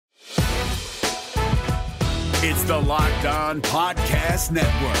It's the Locked On Podcast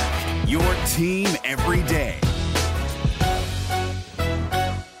Network, your team every day.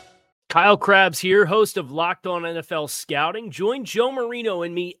 Kyle Krabs here, host of Locked On NFL Scouting. Join Joe Marino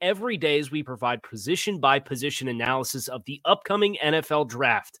and me every day as we provide position-by-position analysis of the upcoming NFL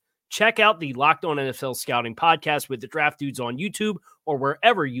Draft. Check out the Locked On NFL Scouting podcast with the Draft Dudes on YouTube or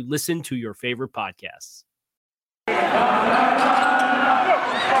wherever you listen to your favorite podcasts.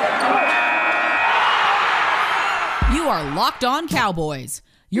 You are Locked On Cowboys,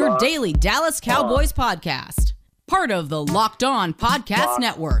 your daily Dallas Cowboys podcast. Part of the Locked On Podcast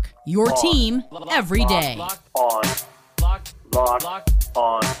Network, your team every day. Locked On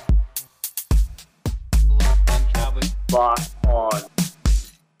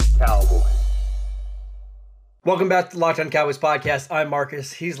Cowboys. Welcome back to the Locked On Cowboys podcast. I'm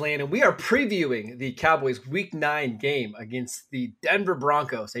Marcus. He's Landon. We are previewing the Cowboys Week 9 game against the Denver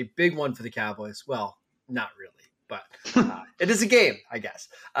Broncos, a big one for the Cowboys. Well, not really, but it is a game, I guess.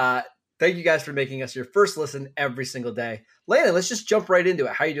 Thank you guys for making us your first listen every single day. Landon, let's just jump right into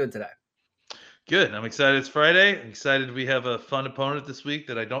it. How are you doing today? Good. I'm excited it's Friday. I'm excited we have a fun opponent this week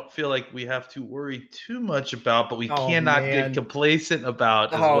that I don't feel like we have to worry too much about, but we cannot get complacent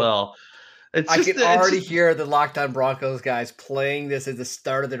about as well. I can already hear the Locked On Broncos guys playing this at the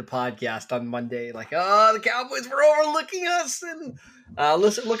start of their podcast on Monday. Like, the Cowboys were overlooking us. And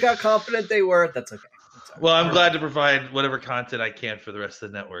listen, look how confident they were. That's okay. Well, I'm glad to provide whatever content I can for the rest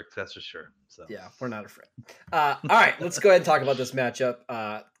of the network. That's for sure. So yeah, we're not afraid. All right, let's go ahead and talk about this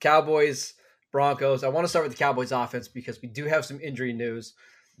matchup. Cowboys, Broncos. I want to start with the Cowboys offense because we do have some injury news.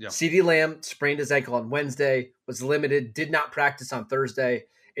 Yeah. CeeDee Lamb sprained his ankle on Wednesday, was limited, did not practice on Thursday.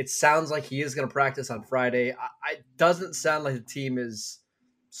 It sounds like he is going to practice on Friday. It doesn't sound like the team is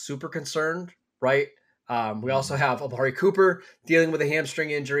super concerned, right? We also have Amari Cooper dealing with a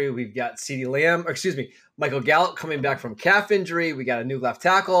hamstring injury. We've got Michael Gallup coming back from calf injury. We got a new left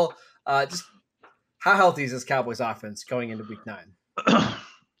tackle. Just how healthy is this Cowboys offense going into Week 9?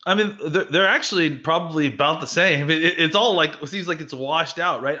 I mean, they're actually probably about the same. It's all it seems like it's washed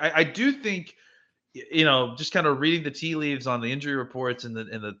out, right? I do think, just kind of reading the tea leaves on the injury reports and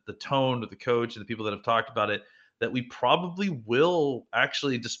the tone of the coach and the people that have talked about it, that we probably will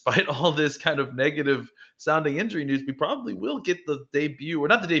actually, despite all this kind of negative sounding injury news, we probably will get the debut, or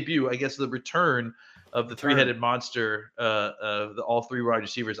not the debut, I guess the return of the three-headed monster. All three wide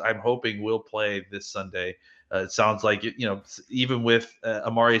receivers, I'm hoping, will play this Sunday. It sounds like, even with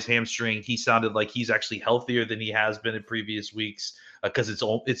Amari's hamstring, he sounded like he's actually healthier than he has been in previous weeks because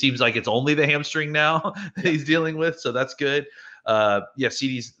it seems like it's only the hamstring now that he's dealing with. So that's good.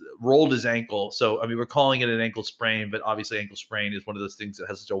 CeeDee's rolled his ankle. So, I mean, we're calling it an ankle sprain, but obviously ankle sprain is one of those things that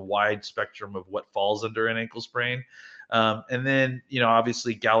has such a wide spectrum of what falls under an ankle sprain. And then,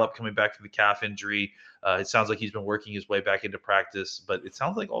 obviously Gallup coming back from the calf injury. It sounds like he's been working his way back into practice, but it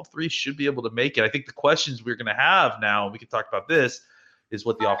sounds like all three should be able to make it. I think the questions we're going to have now, and we can talk about this, is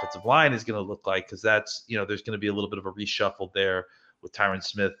what the offensive line is going to look like, because that's, there's going to be a little bit of a reshuffle there with Tyron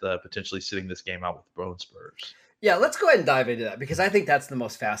Smith potentially sitting this game out with bone spurs. Yeah, let's go ahead and dive into that because I think that's the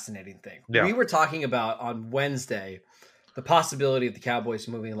most fascinating thing. Yeah. We were talking about on Wednesday the possibility of the Cowboys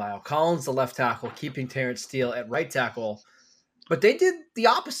moving Lyle Collins to left tackle, keeping Terrence Steele at right tackle, but they did the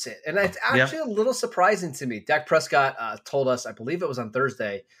opposite, and it's actually a little surprising to me. Dak Prescott told us, I believe it was on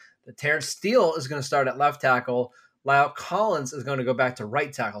Thursday, that Terrence Steele is going to start at left tackle, Lyle Collins is going to go back to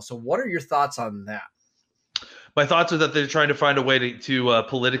right tackle. So what are your thoughts on that? My thoughts are that they're trying to find a way to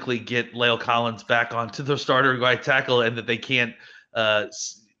politically get Lyle Collins back onto the starter right tackle, and that they can't,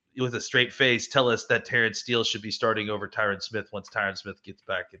 with a straight face, tell us that Terrence Steele should be starting over Tyron Smith once Tyron Smith gets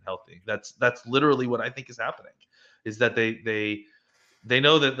back and healthy. That's literally what I think is happening, is that they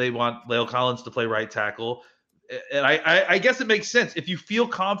know that they want Lyle Collins to play right tackle. And I guess it makes sense. If you feel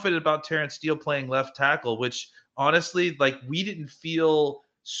confident about Terrence Steele playing left tackle, which honestly, we didn't feel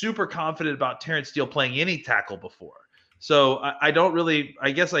super confident about Terrence Steele playing any tackle before. So I don't really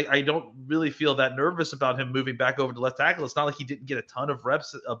feel that nervous about him moving back over to left tackle. It's not like he didn't get a ton of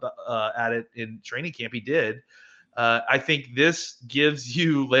reps at it in training camp. He did. I think this gives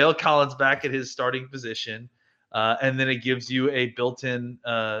you Lyle Collins back at his starting position. And then it gives you a built-in,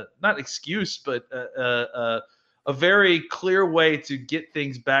 not excuse, but a very clear way to get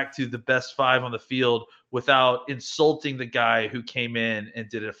things back to the best five on the field without insulting the guy who came in and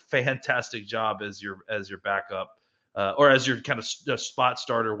did a fantastic job as your backup, or as your kind of spot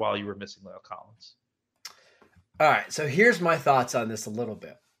starter while you were missing Lyle Collins. All right, so here's my thoughts on this a little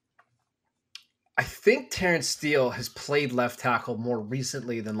bit. I think Terrence Steele has played left tackle more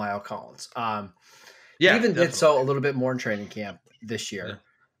recently than Lyle Collins. He even did so a little bit more in training camp this year.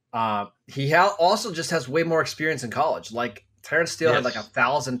 He also just has way more experience in college. Like Terrence Steele had like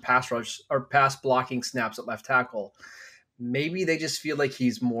 1,000 pass rush or pass blocking snaps at left tackle. Maybe they just feel like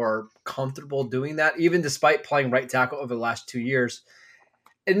he's more comfortable doing that, even despite playing right tackle over the last 2 years.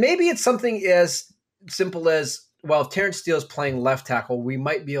 And maybe it's something as simple as, well, if Terrence Steele is playing left tackle, we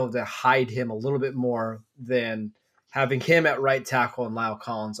might be able to hide him a little bit more than having him at right tackle and Lyle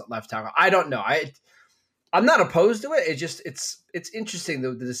Collins at left tackle. I don't know. I'm not opposed to it. It's interesting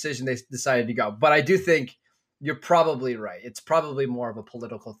the decision they decided to go. But I do think you're probably right. It's probably more of a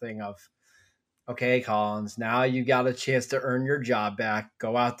political thing of, okay, Collins, now you got a chance to earn your job back.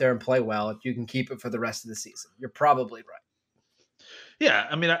 Go out there and play well. If you can keep it for the rest of the season, you're probably right. Yeah,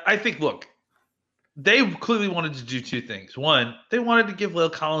 I mean, I think, look, they clearly wanted to do two things. One, they wanted to give Lyle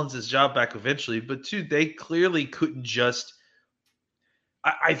Collins his job back eventually. But two, they clearly couldn't just –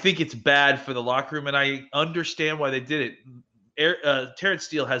 I think it's bad for the locker room, and I understand why they did it. Terrence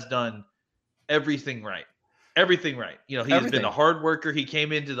Steele has done everything right. Everything right. You know, he's been a hard worker. He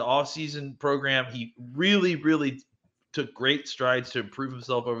came into the offseason program. He really, really took great strides to improve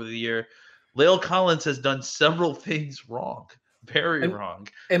himself over the year. Lyle Collins has done several things wrong, very wrong.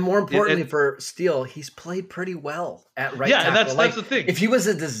 And more importantly for Steele, he's played pretty well at right tackle. Yeah, and that's the thing. If he was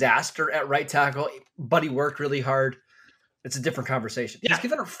a disaster at right tackle, but he worked really hard, it's a different conversation. Yeah. He's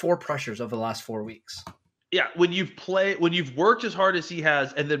given up 4 pressures over the last 4 weeks. Yeah, when you've worked as hard as he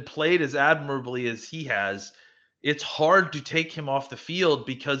has and then played as admirably as he has, it's hard to take him off the field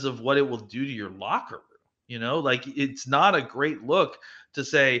because of what it will do to your locker room. You know, like it's not a great look to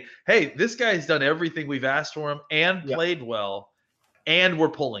say, hey, this guy's done everything we've asked for him and played well, and we're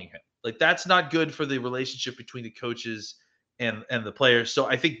pulling him. Like that's not good for the relationship between the coaches and the players. So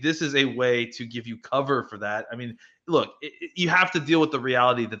I think this is a way to give you cover for that. I mean, look, you have to deal with the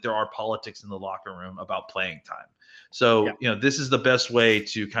reality that there are politics in the locker room about playing time. So, you know, this is the best way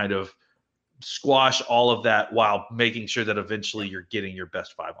to kind of squash all of that while making sure that eventually you're getting your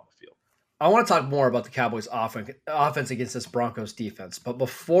best 5 on the field. I want to talk more about the Cowboys offense against this Broncos defense. But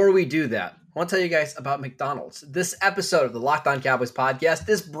before we do that, I want to tell you guys about McDonald's. This episode of the Locked On Cowboys podcast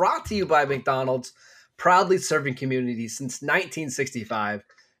is brought to you by McDonald's, proudly serving communities since 1965.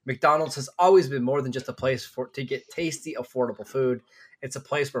 McDonald's has always been more than just a place to get tasty, affordable food. It's a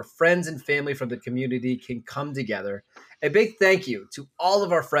place where friends and family from the community can come together. A big thank you to all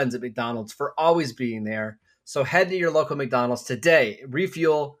of our friends at McDonald's for always being there. So head to your local McDonald's today,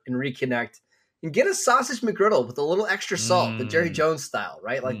 refuel and reconnect, and get a sausage McGriddle with a little extra salt, the Jerry Jones style,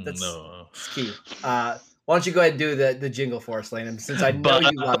 right? Like that's key. Why don't you go ahead and do the jingle for us, Landon, since I know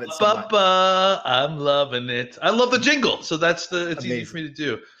you love it so much. I'm loving it. I love the jingle, so it's amazing. Easy for me to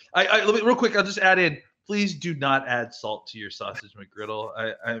do. I let me real quick. I'll just add in. Please do not add salt to your sausage McGriddle.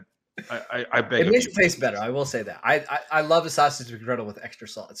 I beg. It makes it taste better. I will say that. I love a sausage McGriddle with extra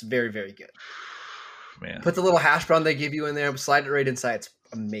salt. It's very, very good. Man, put the little hash brown they give you in there. Slide it right inside. It's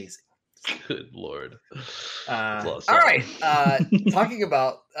amazing. Good Lord. All right. Talking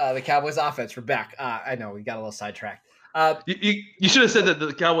about the Cowboys offense, we're back. I know we got a little sidetracked. You should have said that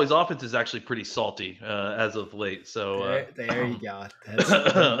the Cowboys offense is actually pretty salty as of late. So there you go.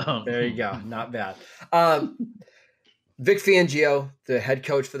 There you go. Not bad. Vic Fangio, the head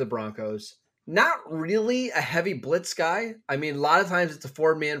coach for the Broncos, not really a heavy blitz guy. I mean, a lot of times it's a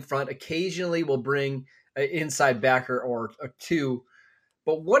 4-man front. Occasionally we'll bring an inside backer or a 2.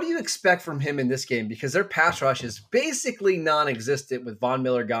 But what do you expect from him in this game? Because their pass rush is basically non-existent with Von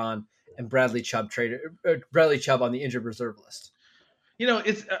Miller gone and Bradley Chubb on the injured reserve list. You know,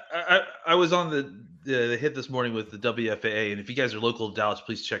 it's I was on the hit this morning with the WFAA, and if you guys are local to Dallas,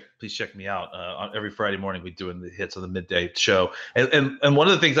 please check me out. On every Friday morning, we're doing the hits on the midday show, and one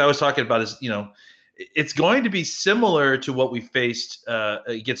of the things I was talking about is, you know, it's going to be similar to what we faced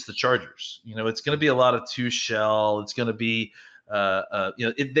against the Chargers. You know, it's going to be a lot of 2 shell. It's going to be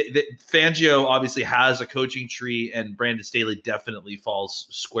Fangio obviously has a coaching tree, and Brandon Staley definitely falls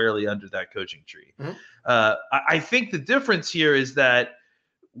squarely under that coaching tree. Mm-hmm. I think the difference here is that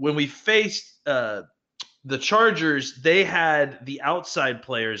when we faced the Chargers, they had the outside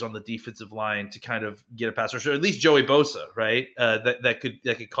players on the defensive line to kind of get a pass rush, or at least Joey Bosa, right? That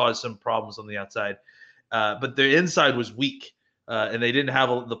could cause some problems on the outside, but their inside was weak. And they didn't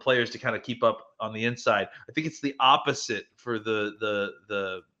have the players to kind of keep up on the inside. I think it's the opposite for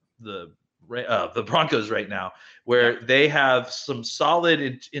the Broncos right now, where they have some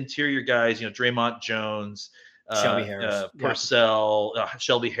solid interior guys. You know, Draymond Jones, Shelby Harris, Purcell,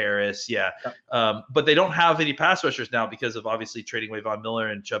 Shelby Harris, but they don't have any pass rushers now because of obviously trading away Von Miller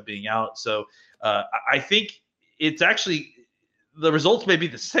and Chubb being out. So I think it's actually. The results may be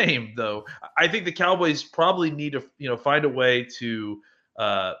the same, though. I think the Cowboys probably need to, find a way to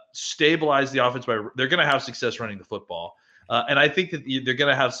stabilize the offense they're going to have success running the football. And I think that they're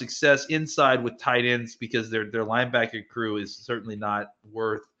going to have success inside with tight ends because their linebacker crew is certainly not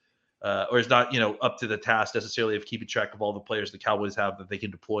worth or is not, up to the task necessarily of keeping track of all the players the Cowboys have that they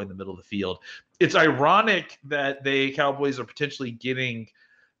can deploy in the middle of the field. It's ironic that the Cowboys are potentially getting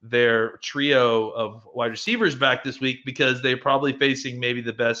their trio of wide receivers back this week because they're probably facing maybe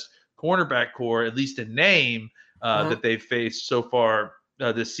the best cornerback core, at least in name, that they've faced so far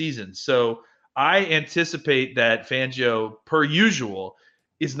this season. So I anticipate that Fangio, per usual,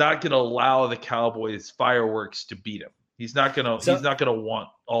 is not going to allow the Cowboys fireworks to beat him. He's not going to want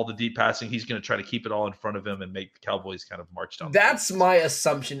all the deep passing. He's going to try to keep it all in front of him and make the Cowboys kind of march down. That's my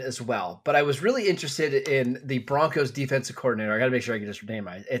assumption as well. But I was really interested in the Broncos defensive coordinator. I got to make sure I can just name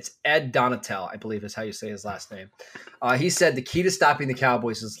it. It's Ed Donatel, I believe is how you say his last name. He said the key to stopping the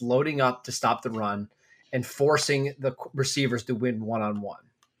Cowboys is loading up to stop the run and forcing the receivers to win one-on-one.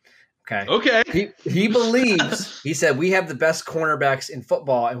 Okay. He believes, he said, we have the best cornerbacks in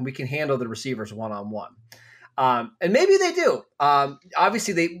football and we can handle the receivers one-on-one. And maybe they do.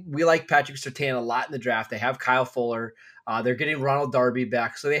 Obviously, we like Patrick Surtain a lot in the draft. They have Kyle Fuller. They're getting Ronald Darby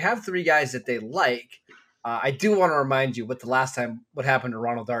back. So they have three guys that they like. I do want to remind you what happened to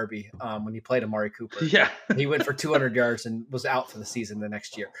Ronald Darby when he played Amari Cooper. Yeah. He went for 200 yards and was out for the season the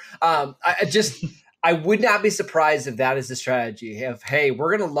next year. I would not be surprised if that is the strategy of, hey,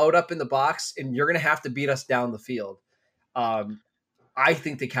 we're going to load up in the box and you're going to have to beat us down the field. I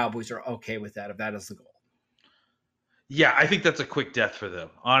think the Cowboys are okay with that if that is the goal. Yeah, I think that's a quick death for them,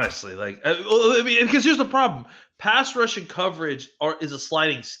 honestly. Because here's the problem: pass rush and coverage is a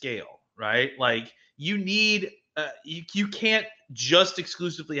sliding scale, right? Like you need, you can't just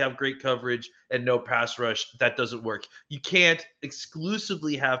exclusively have great coverage and no pass rush. That doesn't work. You can't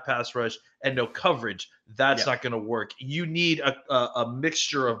exclusively have pass rush and no coverage. That's not going to work. You need a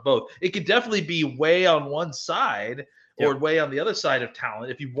mixture of both. It could definitely be way on one side or way on the other side of talent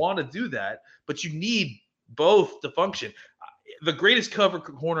if you want to do that, but you need both to function. The greatest cover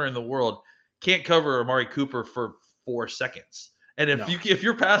corner in the world can't cover Amari Cooper for 4 seconds. And if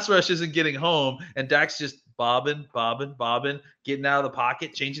your pass rush isn't getting home and Dak's just bobbing, getting out of the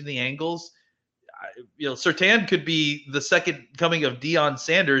pocket, changing the angles, Surtain could be the second coming of Deion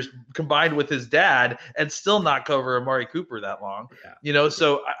Sanders combined with his dad and still not cover Amari Cooper that long.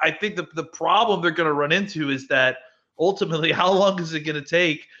 So I think the problem they're going to run into is that ultimately, how long is it going to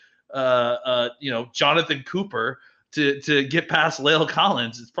take Jonathan Cooper to get past La'el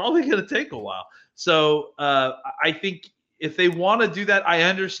Collins? It's probably going to take a while. So I think if they want to do that, I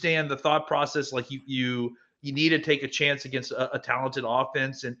understand the thought process. Like you need to take a chance against a talented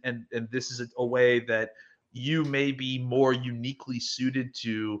offense, and this is a way that you may be more uniquely suited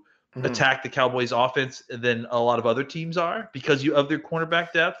to attack the Cowboys offense than a lot of other teams are because you have their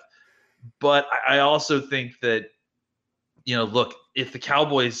cornerback depth. But I also think that, look, if the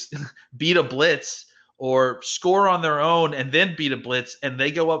Cowboys beat a blitz or score on their own and then beat a blitz and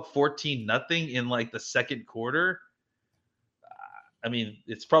they go up 14-0 in like the second quarter, I mean,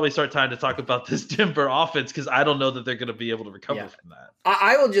 it's probably time to talk about this Denver offense because I don't know that they're going to be able to recover from that.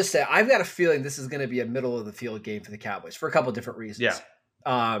 I will just say, I've got a feeling this is going to be a middle of the field game for the Cowboys for a couple of different reasons.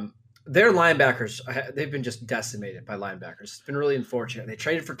 Yeah. Their linebackers, they've been just decimated by linebackers. It's been really unfortunate. They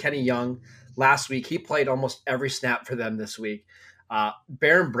traded for Kenny Young last week. He played almost every snap for them this week.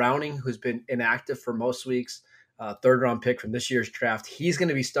 Baron Browning, who's been inactive for most weeks, third-round pick from this year's draft, he's going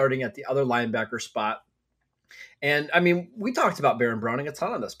to be starting at the other linebacker spot. And, I mean, we talked about Baron Browning a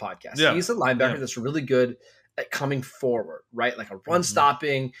ton on this podcast. Yeah. He's a linebacker that's really good at coming forward, right? Like a run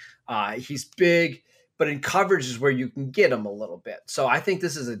stopping. He's big. But in coverage is where you can get him a little bit. So I think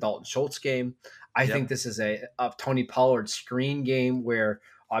this is a Dalton Schultz game. I think this is a Tony Pollard screen game where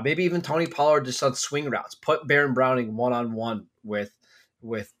maybe even Tony Pollard just on swing routes. Put Baron Browning one-on-one with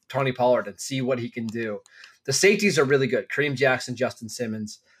Tony Pollard and see what he can do. The safeties are really good. Kareem Jackson, Justin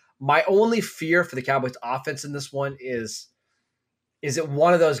Simmons. My only fear for the Cowboys offense in this one is it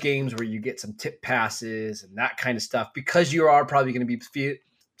one of those games where you get some tip passes and that kind of stuff because you are probably going to be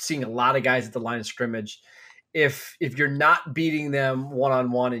seeing a lot of guys at the line of scrimmage. If you're not beating them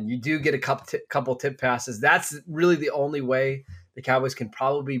one-on-one and you do get a couple tip passes, that's really the only way the Cowboys can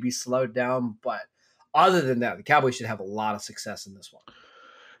probably be slowed down. But other than that, the Cowboys should have a lot of success in this one.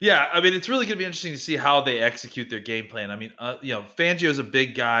 Yeah, I mean, it's really going to be interesting to see how they execute their game plan. I mean, Fangio's a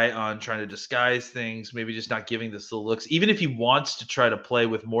big guy on trying to disguise things, maybe just not giving this the looks. Even if he wants to try to play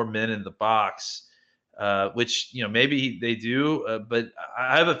with more men in the box, which, maybe they do, but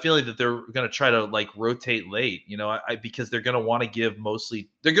I have a feeling that they're going to try to like rotate late, because they're going to want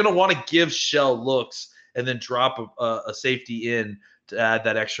to give Shell looks and then drop a safety in to add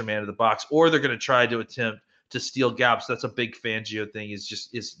that extra man to the box, or they're going to try to attempt to steal gaps. That's a big Fangio thing, is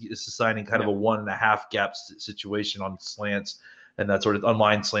assigning kind of a 1.5 gap situation on slants and that sort of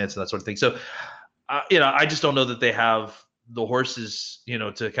online slants and that sort of thing. So, I just don't know that they have the horses,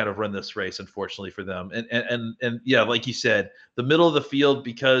 to kind of run this race, unfortunately for them. And yeah, like you said, the middle of the field,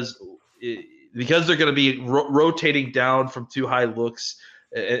 because they're going to be rotating down from too high looks,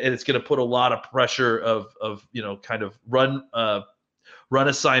 and it's going to put a lot of pressure of kind of run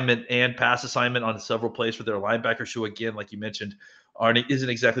assignment and pass assignment on several plays for their linebackers, who, again, like you mentioned, isn't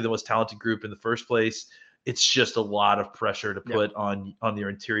exactly the most talented group in the first place. It's just a lot of pressure to put on their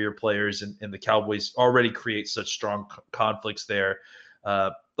interior players, and the Cowboys already create such strong conflicts there.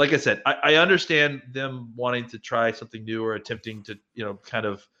 Like I said, I understand them wanting to try something new or attempting to, kind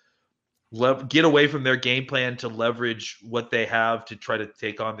of get away from their game plan to leverage what they have to try to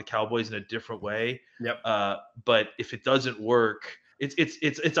take on the Cowboys in a different way. Yep. But if it doesn't work,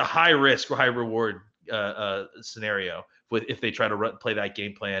 it's a high risk or high reward scenario. If they try to play that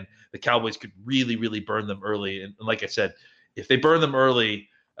game plan, the Cowboys could really, really burn them early. And like I said, if they burn them early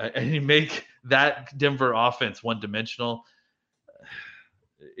and you make that Denver offense one-dimensional,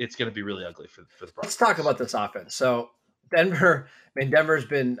 it's going to be really ugly for the Broncos. Let's talk about this offense. So Denver's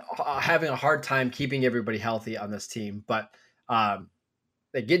been having a hard time keeping everybody healthy on this team, but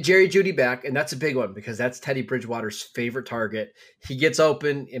they get Jerry Jeudy back, and that's a big one because that's Teddy Bridgewater's favorite target. He gets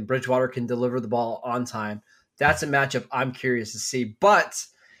open, and Bridgewater can deliver the ball on time. That's a matchup I'm curious to see. But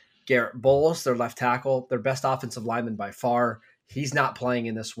Garrett Bowles, their left tackle, their best offensive lineman by far, he's not playing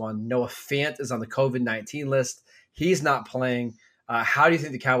in this one. Noah Fant is on the COVID-19 list. He's not playing. How do you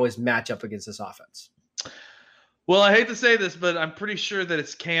think the Cowboys match up against this offense? Well, I hate to say this, but I'm pretty sure that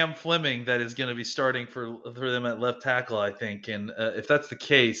it's Cam Fleming that is going to be starting for them at left tackle, I think. And if that's the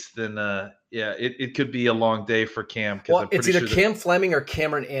case, then, it could be a long day for Cam. Well, it's either Cam Fleming or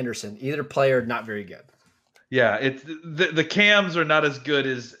Cameron Anderson. Either player, not very good. Yeah, it's the Cams are not as good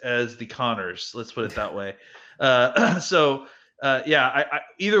as the Connors. Let's put it that way.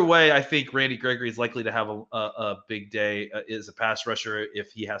 Either way, I think Randy Gregory is likely to have a big day as a pass rusher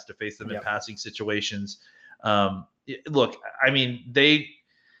if he has to face them in passing situations. Look, I mean, they're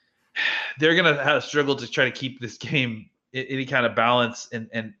going to have struggle to try to keep this game in any kind of balance.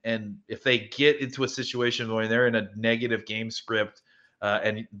 And if they get into a situation where they're in a negative game script,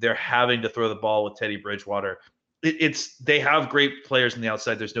 and they're having to throw the ball with Teddy Bridgewater, they have great players on the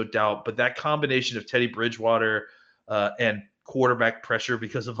outside. There's no doubt, but that combination of Teddy Bridgewater and quarterback pressure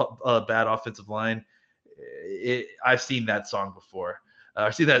because of a bad offensive line, I've seen that song before.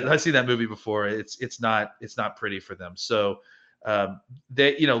 I've seen that movie before. It's not pretty for them. So are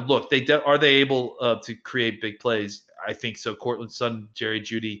they able to create big plays? I think so. Cortland Sutton, Jerry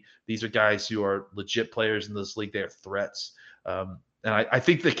Jeudy, these are guys who are legit players in this league. They are threats. And I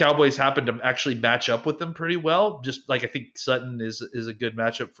think the Cowboys happen to actually match up with them pretty well. Just like I think Sutton is a good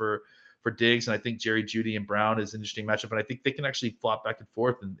matchup for Diggs, and I think Jerry Jeudy and Brown is an interesting matchup. And I think they can actually flop back and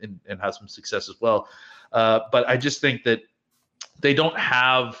forth and have some success as well. But I just think that they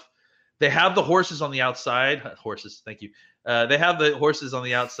have the horses on the outside. Horses, thank you. They have the horses on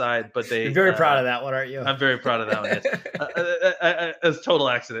the outside, but you're very proud of that one, aren't you? I'm very proud of that one. Yes. It's a total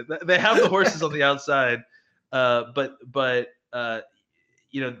accident. They have the horses on the outside, but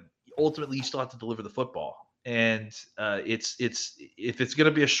ultimately you still have to deliver the football. And if it's going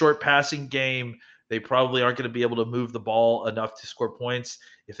to be a short passing game, they probably aren't going to be able to move the ball enough to score points.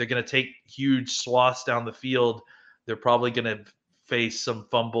 If they're going to take huge swaths down the field, they're probably going to face some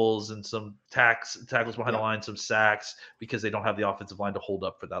fumbles and some tackles behind the line, some sacks, because they don't have the offensive line to hold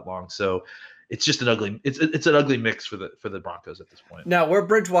up for that long. So it's just an ugly mix for the Broncos at this point. Now, where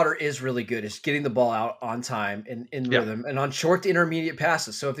Bridgewater is really good is getting the ball out on time and in rhythm and on short to intermediate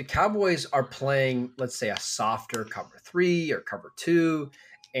passes. So if the Cowboys are playing, let's say, a softer cover 3 or cover 2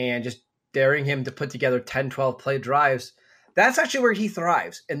 and just daring him to put together 10, 12 play drives, that's actually where he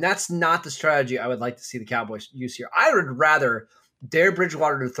thrives. And that's not the strategy I would like to see the Cowboys use here. I would rather dare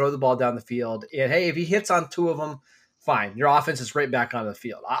Bridgewater to throw the ball down the field. And, hey, if he hits on 2 of them, fine. Your offense is right back on the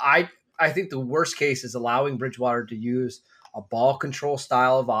field. I think the worst case is allowing Bridgewater to use a ball control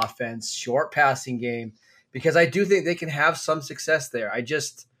style of offense, short passing game, because I do think they can have some success there. I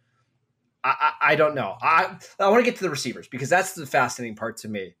don't know. I want to get to the receivers because that's the fascinating part to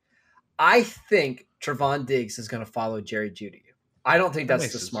me. I think Trevon Diggs is going to follow Jerry Jeudy. I don't think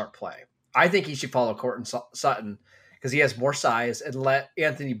that's the smart play. I think he should follow Cortland Sutton because he has more size, and let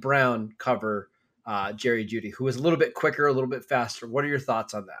Anthony Brown cover Jerry Jeudy, who is a little bit quicker, a little bit faster. What are your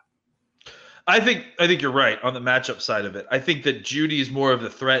thoughts on that? I think you're right on the matchup side of it. I think that Jeudy is more of the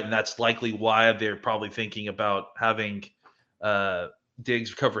threat, and that's likely why they're probably thinking about having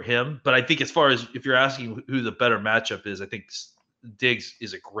Diggs cover him. But I think as far as if you're asking who the better matchup is, I think Diggs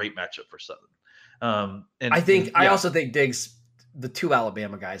is a great matchup for Southern. I also think Diggs, the two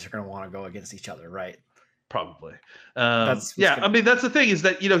Alabama guys are going to want to go against each other, right? Probably. That's the thing is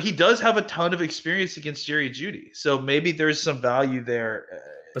that, he does have a ton of experience against Jerry Jeudy. So maybe there's some value there.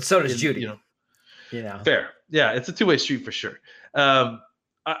 But so does Jeudy. Fair. Yeah, it's a two-way street for sure.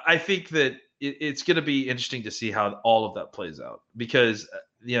 I think that it's going to be interesting to see how all of that plays out because,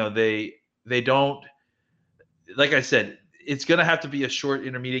 they don't, like I said, it's going to have to be a short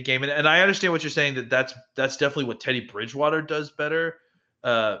intermediate game. And I understand what you're saying, that's definitely what Teddy Bridgewater does better.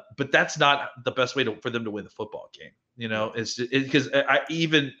 But that's not the best way for them to win the football game. It's because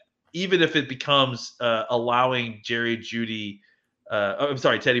even if it becomes allowing Teddy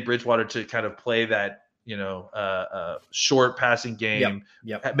Bridgewater to kind of play that, short passing game,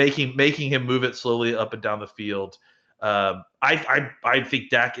 making him move it slowly up and down the field. I think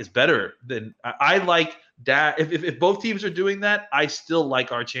Dak is better than I like Dak. If both teams are doing that, I still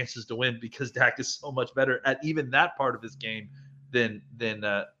like our chances to win because Dak is so much better at even that part of his game than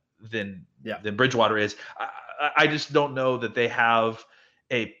Bridgewater is. I just don't know that they have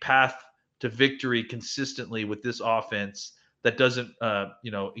a path to victory consistently with this offense that doesn't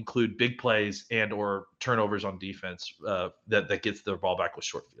include big plays and or turnovers on defense that gets their ball back with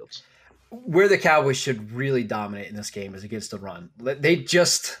short fields. Where the Cowboys should really dominate in this game is against the run. They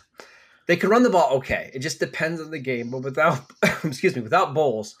can run the ball okay. It just depends on the game, but without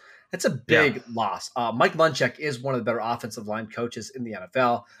Bowles, that's a big loss. Mike Munchak is one of the better offensive line coaches in the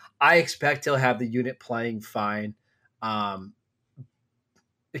NFL. I expect he'll have the unit playing fine.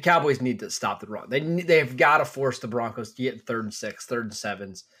 The Cowboys need to stop the run. They've got to force the Broncos to get 3rd and 6, 3rd and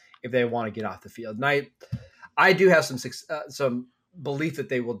 7s if they want to get off the field. And I do have some belief that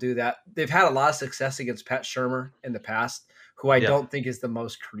they will do that. They've had a lot of success against Pat Shurmur in the past, who I don't think is the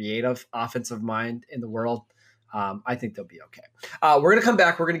most creative offensive mind in the world. I think they'll be okay. We're going to come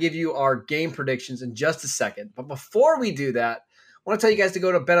back. We're going to give you our game predictions in just a second. But before we do that, I want to tell you guys to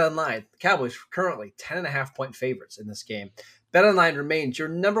go to BetOnline. The Cowboys are currently 10.5-point favorites in this game. BetOnline remains your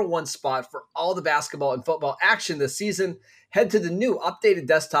number one spot for all the basketball and football action this season. Head to the new updated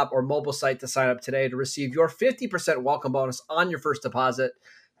desktop or mobile site to sign up today to receive your 50% welcome bonus on your first deposit.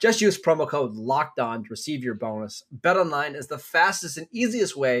 Just use promo code LOCKEDON to receive your bonus. BetOnline is the fastest and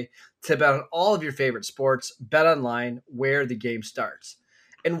easiest way to bet on all of your favorite sports. BetOnline, where the game starts.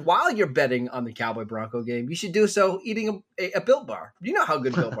 And while you're betting on the Cowboy Bronco game, you should do so eating a Built Bar. You know how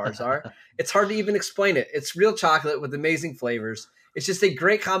good Built Bars are. It's hard to even explain it. It's real chocolate with amazing flavors. It's just a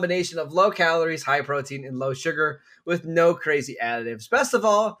great combination of low calories, high protein, and low sugar with no crazy additives. Best of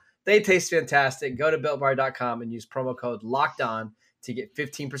all, they taste fantastic. Go to BuiltBar.com and use promo code LOCKEDON to get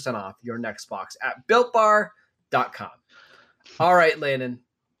 15% off your next box at BuiltBar.com. All right, Landon,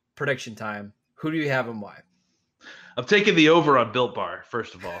 prediction time. Who do you have and why? I'm taking the over on Built Bar,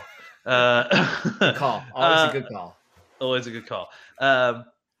 first of all. Good call. Always a good call. Always a good call.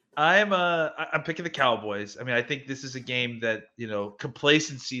 I'm picking the Cowboys. I mean, I think this is a game that,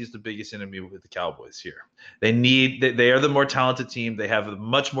 complacency is the biggest enemy with the Cowboys here. They are the more talented team. They have a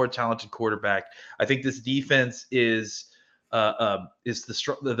much more talented quarterback. I think this defense is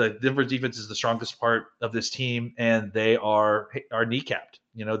the Denver defense is the strongest part of this team, and they are kneecapped.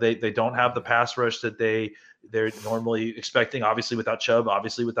 They don't have the pass rush that they're normally expecting, obviously without Chubb,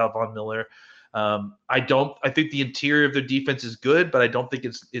 obviously without Von Miller. I think the interior of their defense is good, but I don't think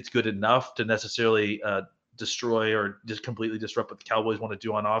it's good enough to necessarily destroy or just completely disrupt what the Cowboys want to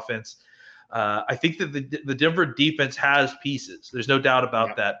do on offense. I think that the Denver defense has pieces. There's no doubt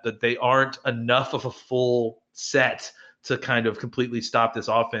about that they aren't enough of a full set to kind of completely stop this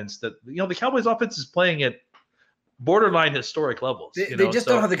offense that, the Cowboys offense is playing at borderline historic levels. They just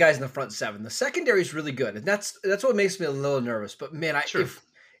don't have the guys in the front seven. The secondary is really good, and that's what makes me a little nervous. But man,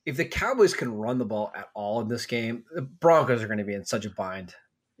 if the Cowboys can run the ball at all in this game, the Broncos are going to be in such a bind.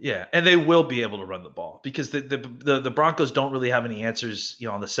 Yeah, and they will be able to run the ball because the Broncos don't really have any answers,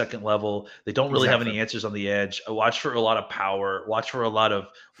 on the second level. They don't really have any answers on the edge. Watch for a lot of power. Watch for a lot of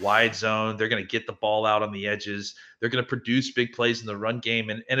wide zone. They're going to get the ball out on the edges. They're going to produce big plays in the run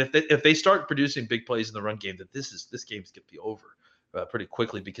game. And if they start producing big plays in the run game, that this game's going to be over pretty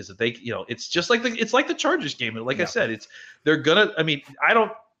quickly because if they, it's just like the Chargers game. And like I said, they're gonna. I mean, I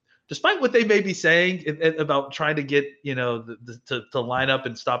don't. Despite what they may be saying about trying to get, to line up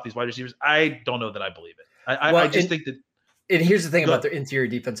and stop these wide receivers, I don't know that I believe it. I just think that. And here's the thing about their interior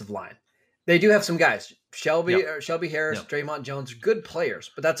defensive line. They do have some guys, Shelby Harris, Draymond Jones, good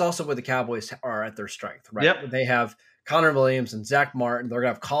players, but that's also where the Cowboys are at their strength, right? Yep. They have Connor Williams and Zach Martin. They're going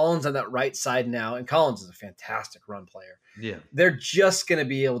to have Collins on that right side now, and Collins is a fantastic run player. they're just going to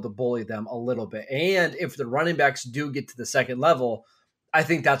be able to bully them a little bit. And if the running backs do get to the second level, I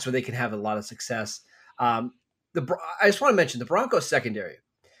think that's where they can have a lot of success. I just want to mention the Broncos secondary.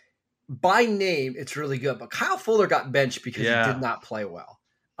 By name, it's really good, but Kyle Fuller got benched because he did not play well.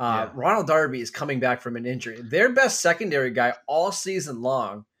 Ronald Darby is coming back from an injury. Their best secondary guy all season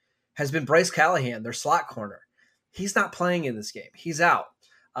long has been Bryce Callahan, their slot corner. He's not playing in this game. He's out.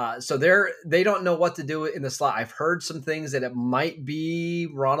 So they don't know what to do in the slot. I've heard some things that it might be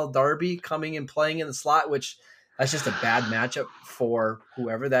Ronald Darby coming and playing in the slot, which that's just a bad matchup for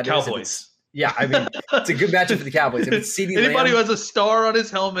whoever that Cowboys. is. Yeah, I mean, it's a good matchup for the Cowboys. If it's CeeDee Anybody Lamb, who has a star on his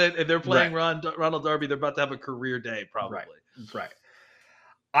helmet and they're playing Ronald Darby, they're about to have a career day, probably. Right.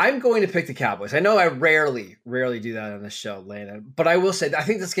 I'm going to pick the Cowboys. I know I rarely do that on this show, Landon, but I will say I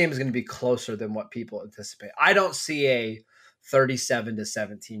think this game is going to be closer than what people anticipate. I don't see a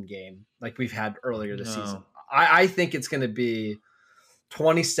 37-17 game like we've had earlier this season. I think it's going to be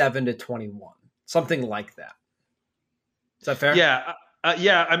 27-21, something like that. Is that fair? Yeah.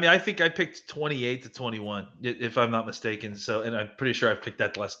 I mean, I think I picked 28-21, if I'm not mistaken. So, and I'm pretty sure I've picked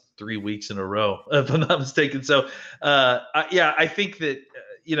that the last 3 weeks in a row, if I'm not mistaken. So, I think that,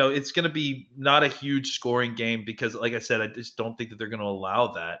 it's going to be not a huge scoring game because, like I said, I just don't think that they're going to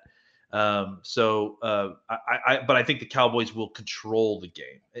allow that. But I think the Cowboys will control the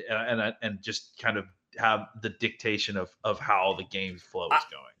game and just kind of have the dictation of how the game flow is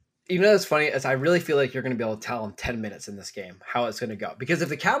going. That's funny is I really feel like you're going to be able to tell in 10 minutes in this game how it's going to go. Because if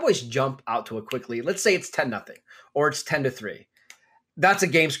the Cowboys jump out to it quickly, let's say it's 10-0 or it's 10-3, that's a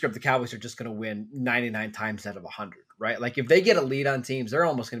game script the Cowboys are just going to win 99 times out of 100, right? Like if they get a lead on teams, they're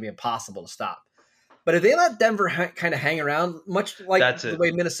almost going to be impossible to stop. But if they let Denver kind of hang around, much like the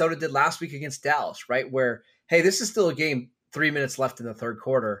way Minnesota did last week against Dallas, right? Where, hey, this is still a game, 3 minutes left in the third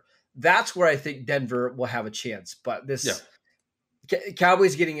quarter. That's where I think Denver will have a chance. But this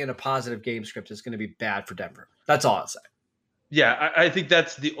Cowboys getting in a positive game script is going to be bad for Denver. That's all I'll say. Yeah, I think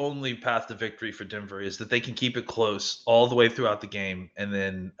that's the only path to victory for Denver is that they can keep it close all the way throughout the game and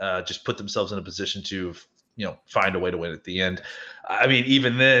then just put themselves in a position to find a way to win at the end. I mean,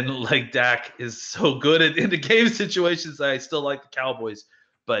 even then, like Dak is so good in the game situations, I still like the Cowboys.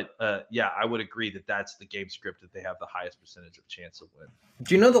 But I would agree that that's the game script that they have the highest percentage of chance of win.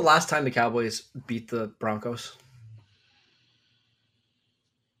 Do you know the last time the Cowboys beat the Broncos?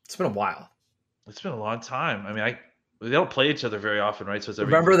 It's been a while. It's been a long time. I mean, they don't play each other very often, right? So it's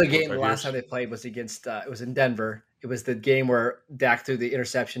remember the game. The last time they played was against. It was in Denver. It was the game where Dak threw the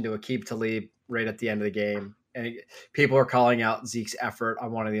interception to Aqib Talib right at the end of the game, and people are calling out Zeke's effort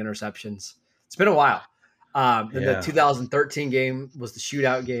on one of the interceptions. It's been a while. The 2013 game was the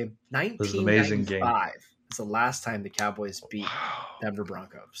shootout game. 1995 is the last time the Cowboys beat Denver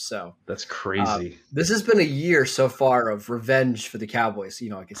Broncos. So that's crazy. This has been a year so far of revenge for the Cowboys.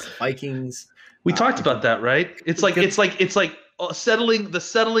 Against the Vikings. We talked about that, right? It's like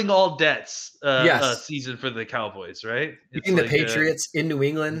settling all debts season for the Cowboys, right? Beating the Patriots in New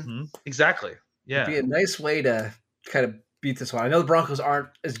England. Mm-hmm. Exactly. Yeah. It'd be a nice way to kind of beat this one. I know the Broncos aren't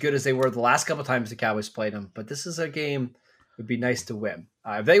as good as they were the last couple times the Cowboys played them, but this is a game it would be nice to win.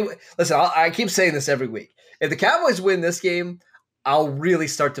 I keep saying this every week. If the Cowboys win this game, I'll really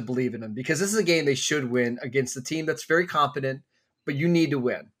start to believe in them because this is a game they should win against a team that's very competent, but you need to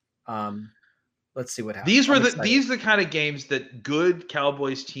win. Let's see what happens. These are the kind of games that good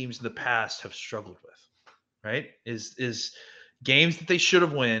Cowboys teams in the past have struggled with, right? Is games that they should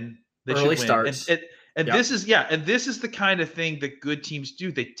have won. They early should win. Starts. And this is the kind of thing that good teams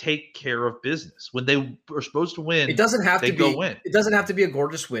do. They take care of business when they are supposed to win. It doesn't have to be win. It doesn't have to be a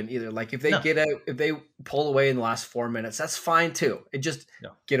gorgeous win either. Like if they pull away in the last 4 minutes, that's fine too. It just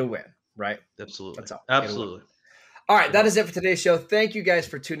get a win, right? Absolutely. That's all. Absolutely. All right, that is it for today's show. Thank you guys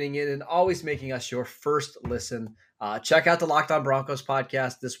for tuning in and always making us your first listen. Check out the Locked On Broncos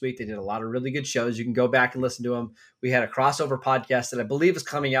podcast this week. They did a lot of really good shows. You can go back and listen to them. We had a crossover podcast that I believe is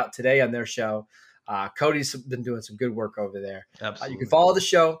coming out today on their show. Cody's been doing some good work over there. Absolutely. You can follow the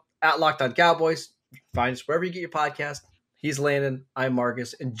show at Locked On Cowboys. Find us wherever you get your podcast. He's Landon. I'm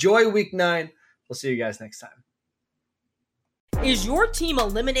Marcus. Enjoy week 9. We'll see you guys next time. Is your team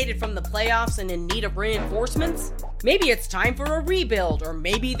eliminated from the playoffs and in need of reinforcements? Maybe it's time for a rebuild, or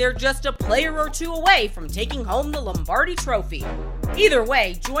maybe they're just a player or two away from taking home the Lombardi Trophy. Either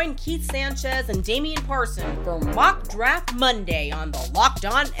way, join Keith Sanchez and Damian Parson for Mock Draft Monday on the Locked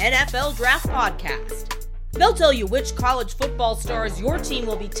On NFL Draft Podcast. They'll tell you which college football stars your team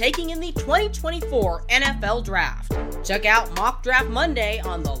will be taking in the 2024 NFL Draft. Check out Mock Draft Monday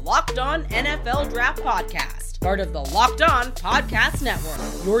on the Locked On NFL Draft Podcast, part of the Locked On Podcast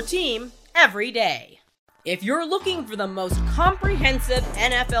Network, your team every day. If you're looking for the most comprehensive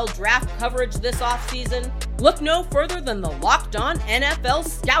NFL draft coverage this offseason, look no further than the Locked On NFL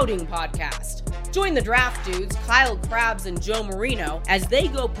Scouting Podcast. Join the draft dudes, Kyle Krabs and Joe Marino, as they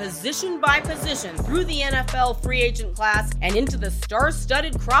go position by position through the NFL free agent class and into the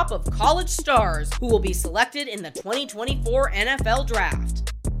star-studded crop of college stars who will be selected in the 2024 NFL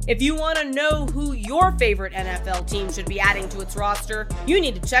Draft. If you want to know who your favorite NFL team should be adding to its roster, you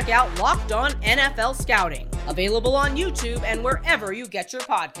need to check out Locked On NFL Scouting, available on YouTube and wherever you get your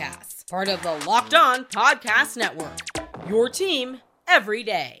podcasts. Part of the Locked On Podcast Network, your team every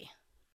day.